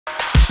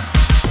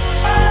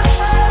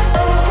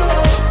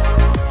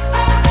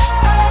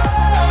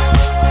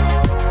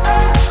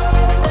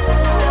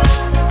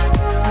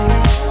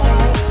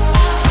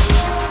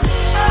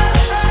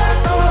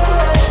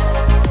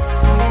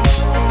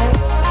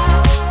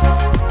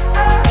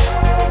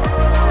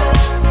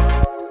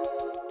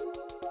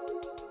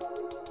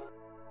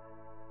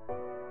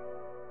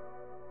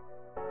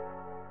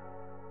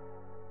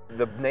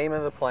Name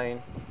of the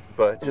plane,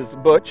 Butch. Is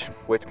Butch.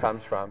 Which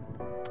comes from?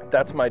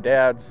 That's my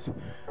dad's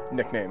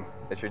nickname.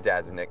 It's your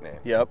dad's nickname.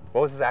 Yep.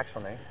 What was his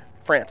actual name?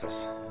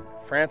 Francis.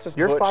 Francis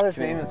Your Butch father's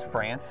Jr. name is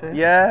Francis?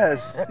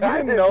 Yes. You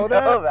didn't know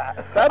that?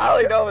 That's, I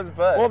only know his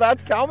Butch. Well,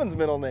 that's Calvin's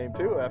middle name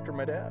too, after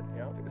my dad.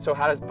 Yeah. So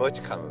how does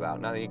Butch come about?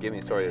 Now that you give me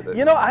a story of this.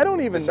 You know, I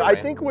don't even know.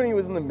 I think when he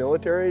was in the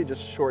military,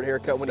 just short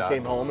haircut when he Stuff.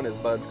 came home and his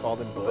buds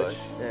called him Butch.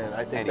 And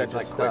I think and that he's just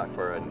like stuck. quick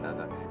for a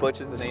Butch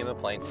is the name of the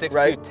plane. 6'2"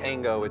 Right.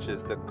 Tango, which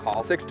is the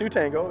call. 6'2"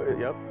 Tango,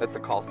 yep. That's the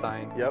call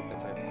sign. Yep.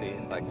 See,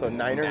 like So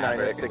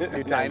 9er,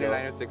 6'2" Tango.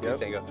 9er, 6'2" Yep.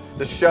 Tango.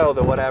 The show,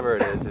 the whatever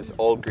it is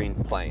Old Green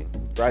Plane.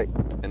 Right.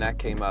 And that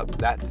came up,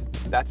 that's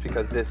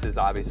because this is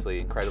obviously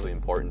incredibly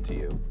important to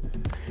you.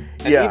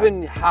 And Yeah.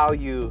 even how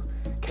you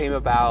came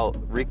about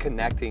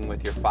reconnecting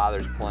with your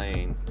father's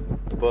plane,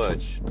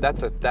 Butch,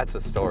 that's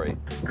a story.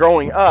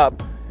 Growing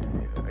up,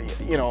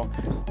 you know,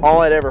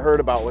 all I'd ever heard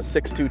about was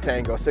 6'2"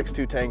 Tango,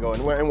 6'2" Tango,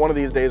 and one of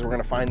these days we're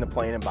going to find the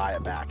plane and buy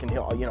it back. And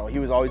he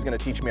was always going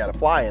to teach me how to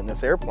fly in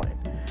this airplane.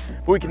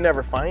 But we could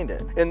never find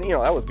it. And you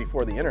know, that was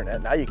before the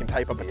internet. Now you can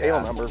type up a tail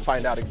number and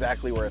find out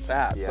exactly where it's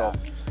at. Yeah. So,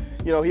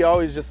 you know, he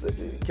always just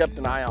kept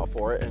an eye out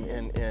for it,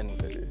 and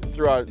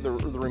throughout the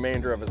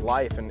remainder of his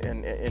life,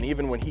 and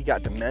even when he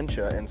got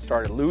dementia and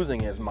started losing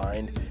his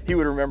mind, he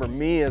would remember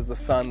me as the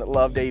son that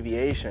loved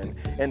aviation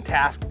and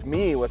tasked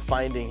me with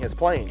finding his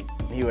plane.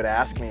 He would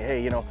ask me,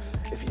 hey, you know,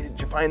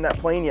 did you find that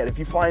plane yet? If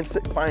you find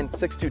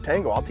 6'2"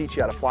 Tango, I'll teach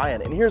you how to fly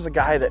in it. And here's a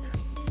guy that,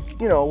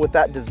 you know, with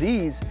that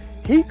disease,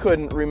 he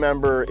couldn't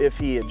remember if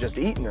he had just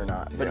eaten or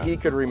not, but he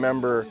could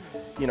remember,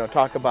 you know,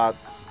 talk about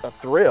a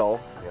thrill.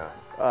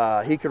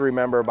 He could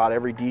remember about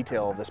every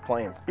detail of this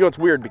plane. You know, it's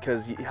weird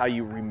because how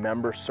you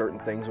remember certain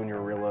things when you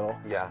were real little.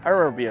 Yeah. I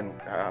remember being,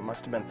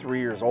 must have been 3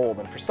 years old,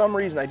 and for some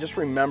reason I just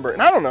remember,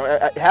 and I don't know,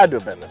 it had to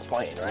have been this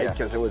plane, right?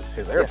 Because it was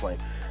his airplane.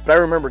 But I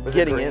remember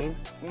getting in.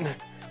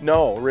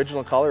 No,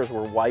 original colors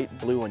were white,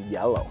 blue, and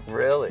yellow.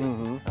 Really?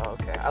 Mm-hmm. Oh,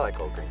 okay. I like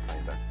Old Green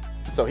Plane, but.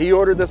 So he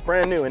ordered this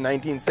brand new in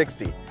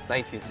 1960.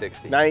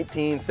 1960.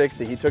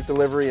 1960. He took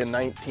delivery in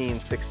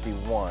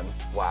 1961.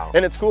 Wow.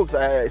 And it's cool because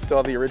I still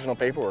have the original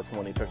paperwork from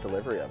when he took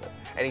delivery of it.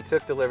 And he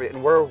took delivery.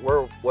 And where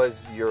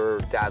was your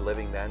dad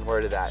living then?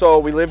 Where did that? So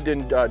we lived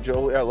in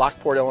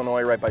Lockport,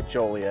 Illinois, right by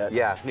Joliet.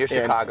 Yeah, near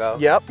Chicago.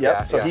 Yep.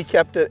 Yeah, so he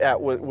kept it at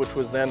which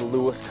was then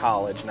Lewis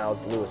College. Now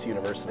it's Lewis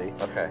University.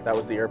 Okay. That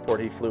was the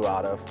airport he flew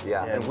out of.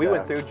 Yeah. And we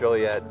went through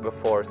Joliet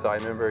before, so I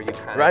remember you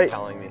kind of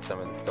telling me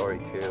some of the story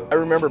too. I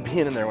remember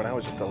being in there when I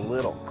was just a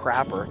little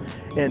crapper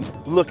and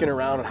looking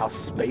around at how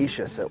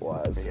spacious it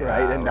was,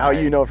 right? And now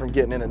you know from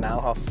getting in it now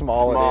how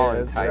small it is,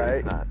 and tight. right?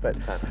 It's not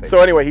So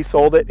anyway, he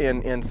sold it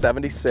in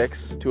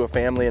 '76 to a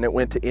family, and it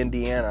went to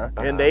Indiana.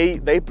 And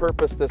they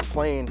purposed this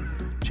plane,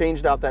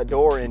 changed out that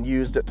door, and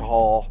used it to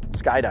haul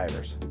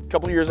skydivers. A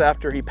couple of years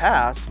after he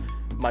passed,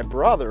 my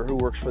brother, who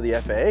works for the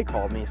FAA,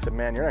 called me. He said,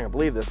 "Man, you're not gonna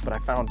believe this, but I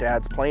found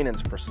Dad's plane and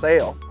it's for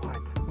sale."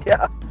 What?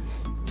 Yeah.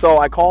 So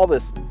I called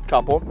this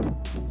couple,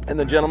 and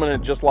the gentleman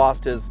had just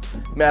lost his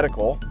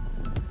medical.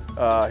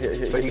 So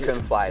he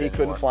couldn't fly anymore. He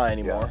couldn't fly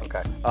anymore. Yeah,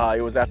 okay.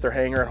 It was at their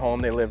hangar at home.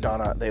 They lived on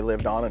a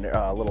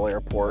little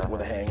airport with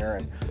a hangar,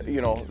 and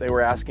you know, they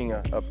were asking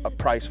a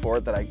price for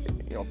it that I,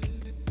 you know,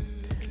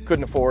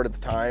 couldn't afford at the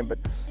time. But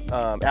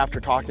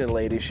after talking to the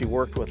lady, she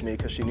worked with me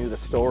because she knew the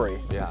story.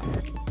 Yeah.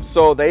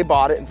 So they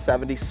bought it in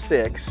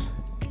 '76,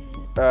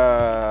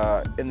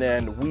 and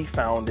then we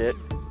found it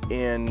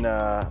in,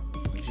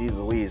 geez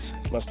Louise,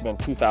 must have been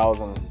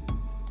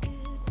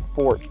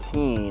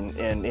 2014,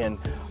 and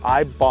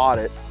I bought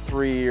it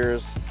 3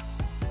 years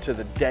to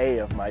the day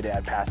of my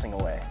dad passing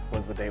away,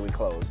 was the day we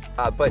closed.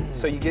 But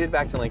so you get it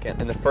back to Lincoln,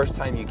 and the first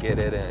time you get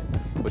it in,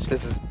 which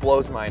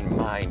blows my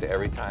mind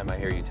every time I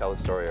hear you tell the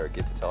story or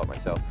get to tell it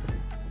myself.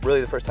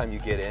 Really, the first time you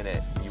get in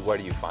it, what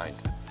do you find?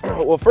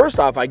 Well, first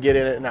off, I get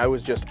in it and I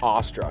was just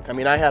awestruck. I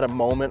mean, I had a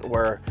moment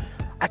where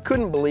I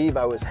couldn't believe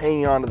I was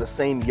hanging on to the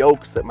same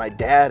yokes that my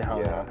dad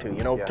hung on to,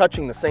 you know,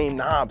 touching the same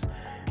knobs.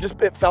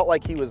 It felt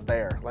like he was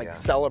there, like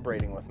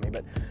celebrating with me.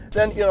 But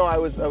then, you know, I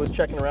was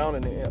checking around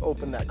and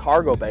opened that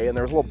cargo bay, and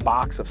there was a little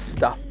box of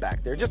stuff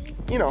back there. Just,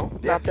 you know,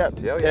 not that.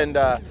 And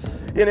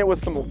it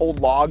was some old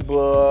log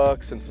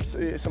books and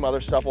some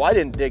other stuff. Well, I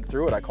didn't dig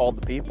through it. I called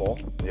the people.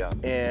 Yeah.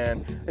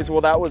 And they said,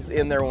 well, that was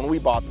in there when we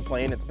bought the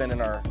plane. It's been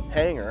in our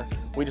hangar.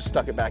 We just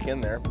stuck it back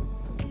in there.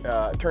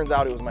 It turns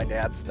out it was my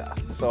dad's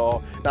stuff.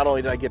 So not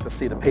only did I get to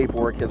see the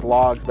paperwork, his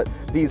logs, but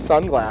these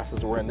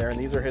sunglasses were in there, and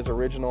these are his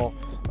original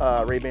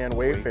Ray-Ban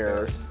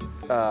Wayfarers.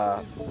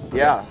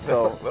 Yeah,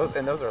 so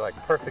those are like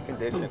perfect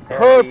condition.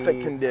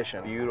 Perfect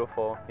condition.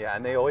 Beautiful. Yeah,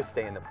 and they always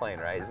stay in the plane,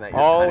 right? Isn't that your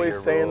always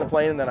stay in the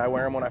plane, and then I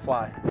wear them when I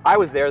fly. I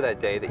was there that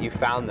day that you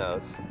found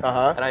those,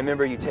 and I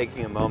remember you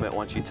taking a moment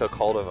once you took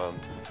hold of them.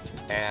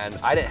 And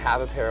I didn't have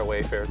a pair of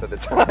Wayfarers at the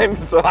time,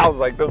 so I was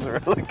like, those are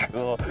really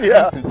cool.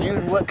 Yeah.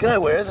 Dude, what can I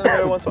wear them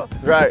every once in a while?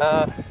 Right.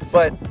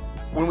 But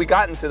when we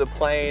got into the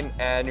plane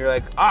and you're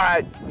like, all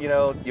right, you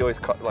know, you always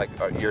call, like,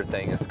 your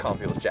thing is calling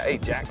people Jack. Hey,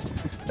 Jack.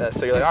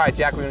 So you're like, all right,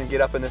 Jack, we're going to get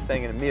up in this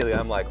thing. And immediately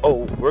I'm like,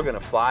 oh, we're going to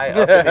fly up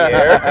in the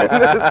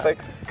air.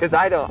 Because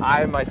I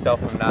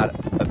myself am not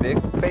a big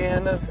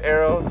fan of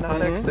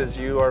aeronautics, as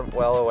you are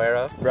well aware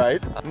of.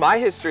 Right. My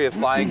history of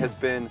flying has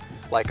been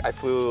like I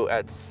flew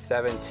at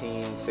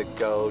 17 to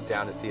go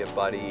down to see a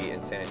buddy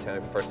in San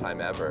Antonio for the first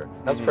time ever.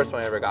 That was the first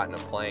time I ever got in a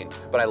plane,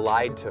 but I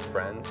lied to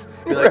friends.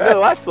 Be like,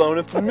 no, I've flown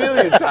a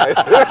million times.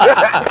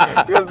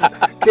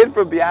 Because kid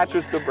from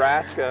Beatrice,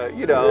 Nebraska,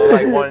 you know,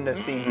 like wanting to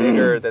seem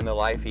bigger than the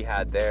life he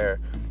had there,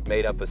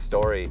 made up a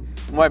story.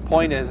 My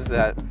point is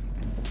that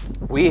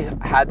we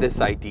had this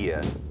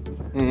idea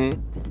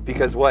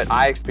because what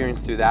I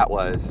experienced through that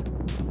was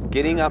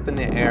getting up in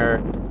the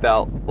air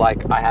felt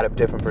like I had a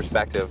different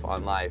perspective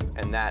on life,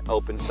 and that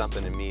opened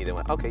something in me that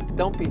went, okay,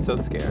 don't be so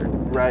scared.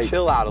 Right.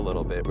 Chill out a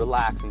little bit,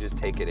 relax, and just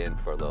take it in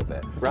for a little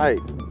bit. Right.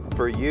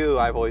 For you,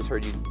 I've always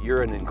heard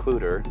you're an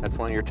includer. That's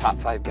one of your top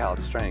 5 Gallup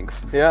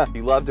strengths. Yeah.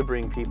 You love to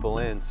bring people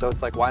in, so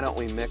it's like, why don't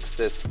we mix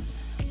this?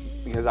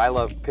 Because I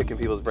love picking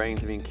people's brains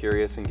and being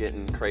curious and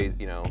getting crazy,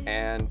 you know,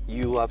 and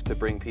you love to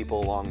bring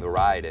people along the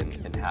ride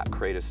and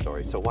create a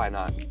story, so why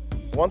not?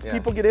 Once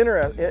people get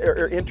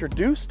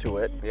introduced to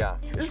it,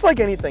 just like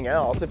anything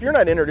else, if you're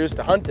not introduced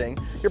to hunting,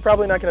 you're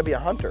probably not going to be a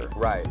hunter.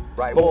 Right,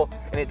 right. Well,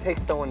 and it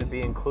takes someone to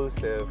be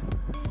inclusive,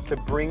 to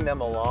bring them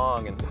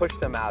along and push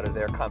them out of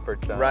their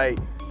comfort zone. Right.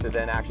 To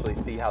then actually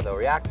see how they'll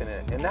react in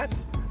it. And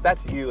that's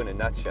you in a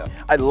nutshell.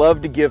 I'd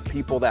love to give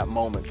people that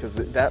moment, because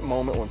that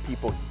moment when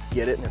people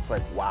get it and it's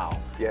like, wow,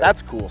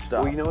 that's cool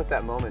stuff. Well, you know what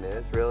that moment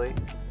is, really?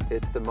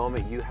 It's the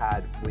moment you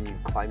had when you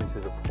climbed into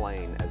the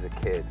plane as a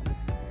kid.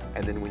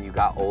 And then when you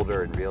got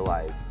older and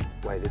realized,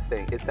 wait, this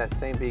thing, it's that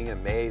same being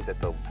amazed at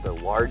the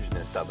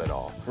largeness of it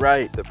all.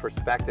 Right. The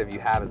perspective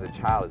you have as a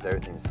child is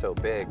everything's so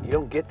big. You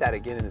don't get that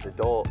again as an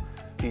adult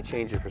till you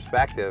change your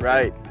perspective.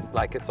 Right.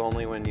 It's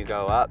only when you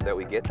go up that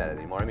we get that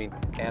anymore. I mean,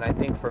 and I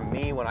think for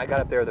me, when I got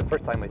up there the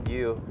first time with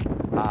you,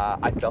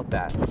 I felt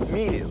that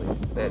immediately.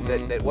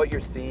 That what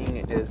you're seeing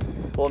is,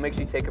 well, it makes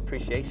you take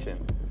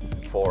appreciation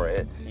for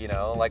it, you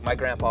know, like my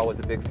grandpa was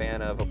a big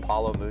fan of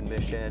Apollo moon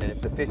mission, and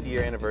it's the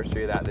 50-year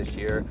anniversary of that this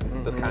year,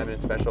 so it's kind of been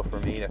special for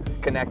me to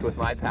connect with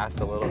my past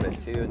a little bit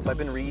too. And so I've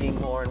been reading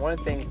more, and one of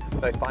the things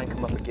that I find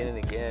come up again and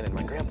again, and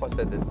my grandpa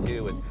said this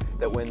too, was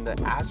that when the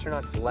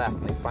astronauts left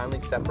and they finally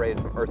separated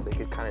from Earth, they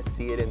could kind of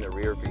see it in the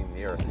rear-view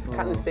mirror.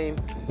 Kind of the same,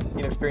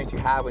 you know, experience you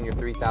have when you're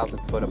 3,000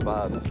 foot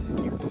above.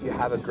 You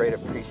have a great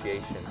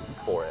appreciation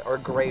for it, or a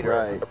greater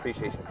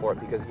appreciation for it,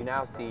 because you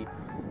now see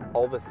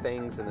all the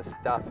things and the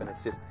stuff, and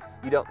it's just,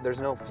 there's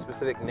no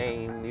specific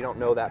name, you don't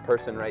know that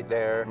person right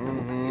there.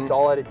 It's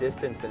all at a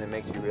distance, and it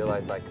makes you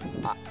realize, like,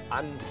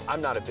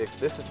 I'm not a big,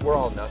 we're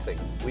all nothing.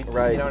 You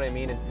know what I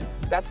mean? And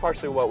that's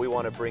partially what we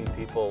want to bring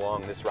people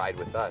along this ride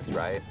with us,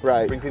 right?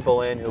 Right. Bring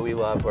people in who we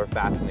love, who are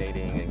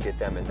fascinating, and get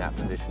them in that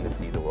position to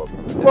see the world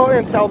from a different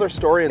and tell their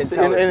story and see,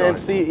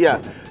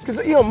 because,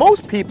 you know,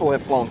 most people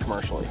have flown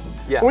commercially.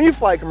 Yeah. When you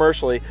fly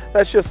commercially,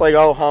 that's just like,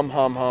 oh, hum,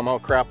 oh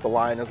crap, the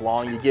line is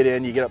long. You get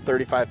in, you get up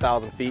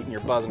 35,000 feet, and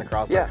you're buzzing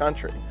across the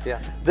country. Yeah.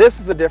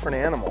 This is a different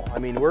animal. I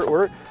mean,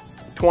 we're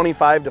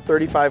 25 to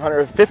 3,500,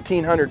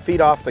 1,500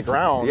 feet off the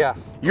ground. Yeah.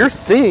 You're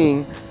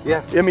seeing.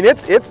 Yeah. I mean,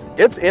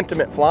 it's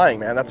intimate flying,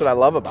 man. That's what I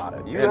love about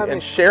it.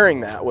 And sharing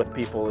that with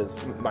people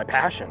is my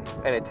passion.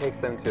 And it takes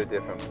them to a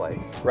different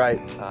place. Right.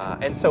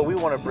 And so we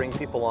want to bring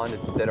people on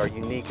that are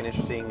unique and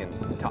interesting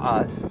and to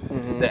us,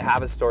 that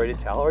have a story to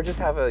tell, or just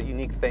have a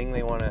unique thing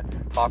they want to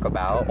talk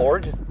about, or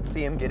just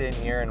see them get in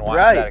here and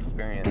watch that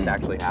experience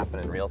actually happen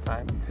in real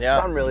time. Yeah.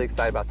 So I'm really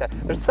excited about that.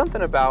 There's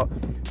something about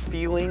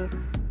feeling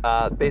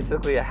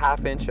basically a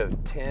 ½ inch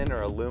of tin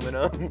or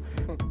aluminum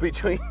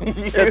between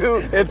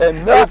you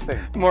and nothing.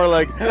 It's more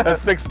like a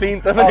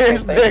 1/16 of an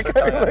inch thick.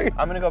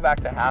 I'm gonna go back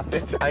to ½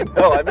 inch. I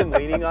know, I've been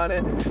leaning on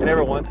it, and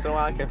every once in a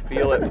while I can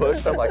feel it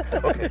push. I'm like,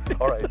 okay,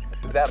 all right,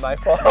 is that my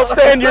fault?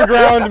 Stand your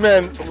ground,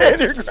 men. Stand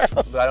your ground.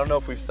 But I don't know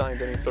if we've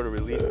signed any sort of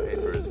release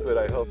papers, but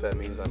I hope that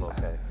means I'm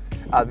okay.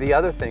 The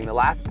other thing, the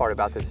last part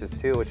about this is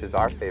too, which is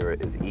our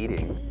favorite, is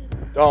eating.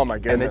 Oh my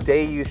goodness. And the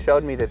day you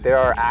showed me that there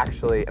are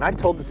actually, and I've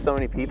told this to so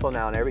many people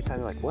now, and every time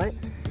they're like, what?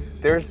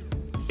 There's,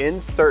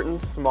 in certain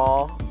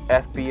small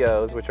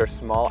FBOs, which are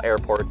small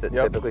airports at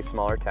typically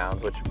smaller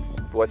towns, which,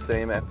 what's the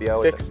name of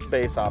FBO? Fixed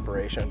base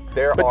operation.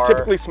 But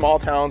typically small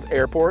towns,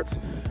 airports,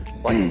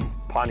 like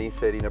Pawnee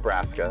City,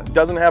 Nebraska.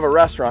 Doesn't have a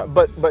restaurant,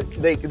 but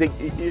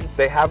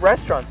they have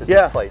restaurants at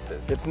these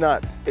places. It's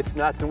nuts. It's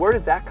nuts. And where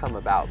does that come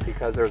about?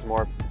 Because there's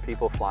more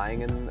people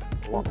flying in?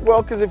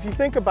 Well, because if you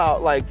think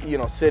about, like, you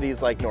know,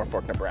 cities like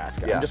Norfolk,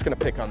 Nebraska, I'm just going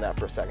to pick on that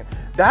for a second.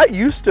 That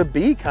used to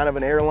be kind of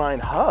an airline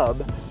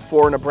hub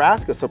for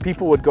Nebraska. So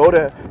people would go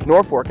to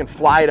Norfolk and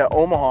fly to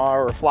Omaha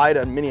or fly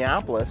to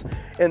Minneapolis.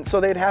 And so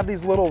they'd have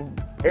these little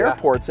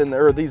airports in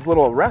there, or these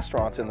little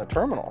restaurants in the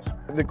terminals.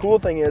 The cool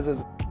thing is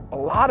a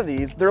lot of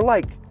these, they're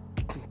like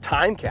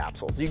time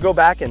capsules. You go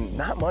back and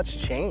not much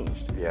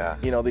changed. Yeah.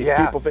 You know, these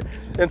people,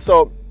 and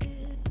so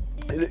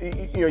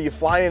you know, you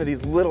fly into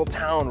these little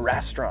town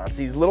restaurants,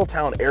 these little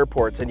town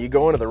airports, and you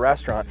go into the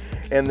restaurant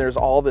and there's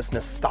all this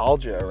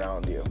nostalgia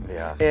around you.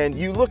 Yeah. And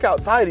you look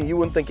outside and you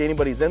wouldn't think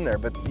anybody's in there,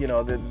 but you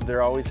know, they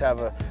always have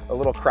a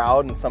little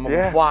crowd, and some of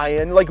them fly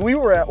in. Like we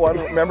were at one,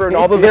 remember, and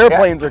all those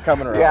airplanes are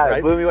coming around, yeah, right?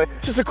 it blew me away.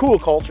 It's just a cool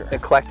culture.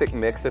 Eclectic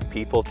mix of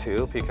people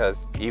too,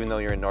 because even though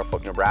you're in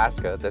Norfolk,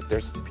 Nebraska, that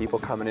there's people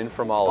coming in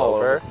from all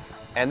over.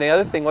 And the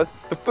other thing was,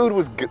 the food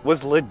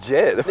was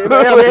legit. The food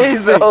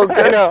was so good.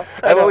 I know.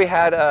 And when we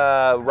had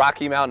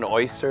Rocky Mountain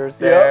oysters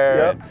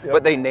there, Yep.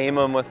 but they name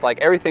them with like,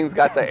 everything's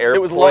got the airplane.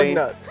 It was lug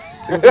nuts.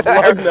 It was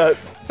lug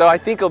nuts. So I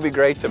think it'll be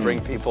great to bring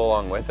people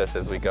along with us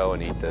as we go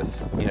and eat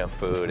this, you know,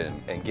 food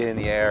and get in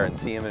the air and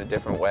see them in a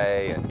different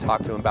way and talk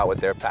to them about what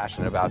they're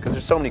passionate about, because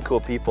there's so many cool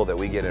people that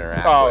we get to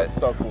interact with. Oh, it's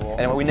so cool.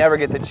 And we never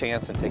get the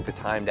chance and take the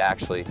time to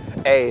actually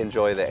A,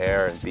 enjoy the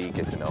air, and B,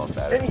 get to know them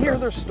better. And hear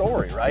their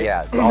story, right?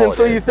 Yeah, it's all and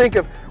so it you is. think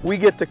of, we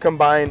get to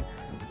combine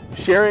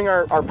sharing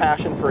our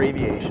passion for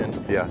aviation,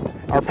 Yeah.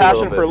 our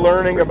passion for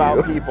learning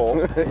about people,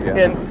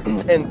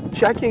 and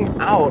checking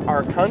out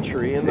our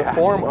country in the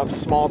form of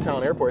small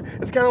town airport.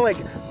 It's kind of like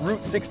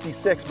Route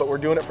 66, but we're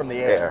doing it from the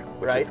air,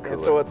 right? Cool.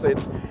 And so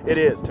it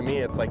is to me,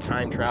 it's like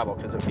time travel,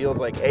 because it feels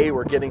like A,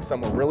 we're getting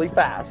somewhere really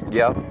fast.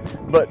 Yep.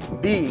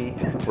 But B,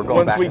 we're going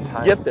once back we in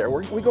time. get there,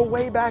 we go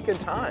way back in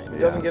time. It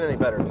doesn't get any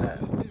better than that.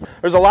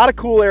 There's a lot of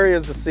cool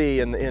areas to see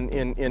in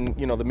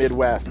you know, the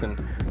Midwest,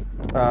 and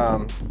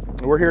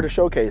we're here to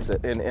showcase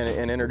it and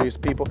introduce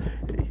people,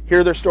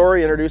 hear their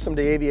story, introduce them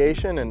to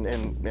aviation, and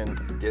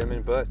get them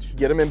in Butch.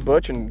 Get them in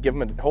Butch and give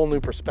them a whole new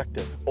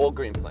perspective. Old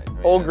Green Plane.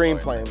 Right? Old Green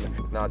Plane.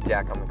 No,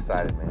 Jack, I'm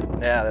excited, man.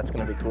 Yeah, that's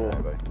gonna be cool.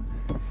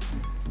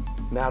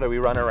 Now do we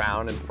run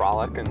around and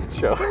frolic and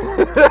show?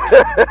 Too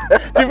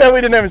bad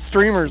we didn't have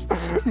streamers.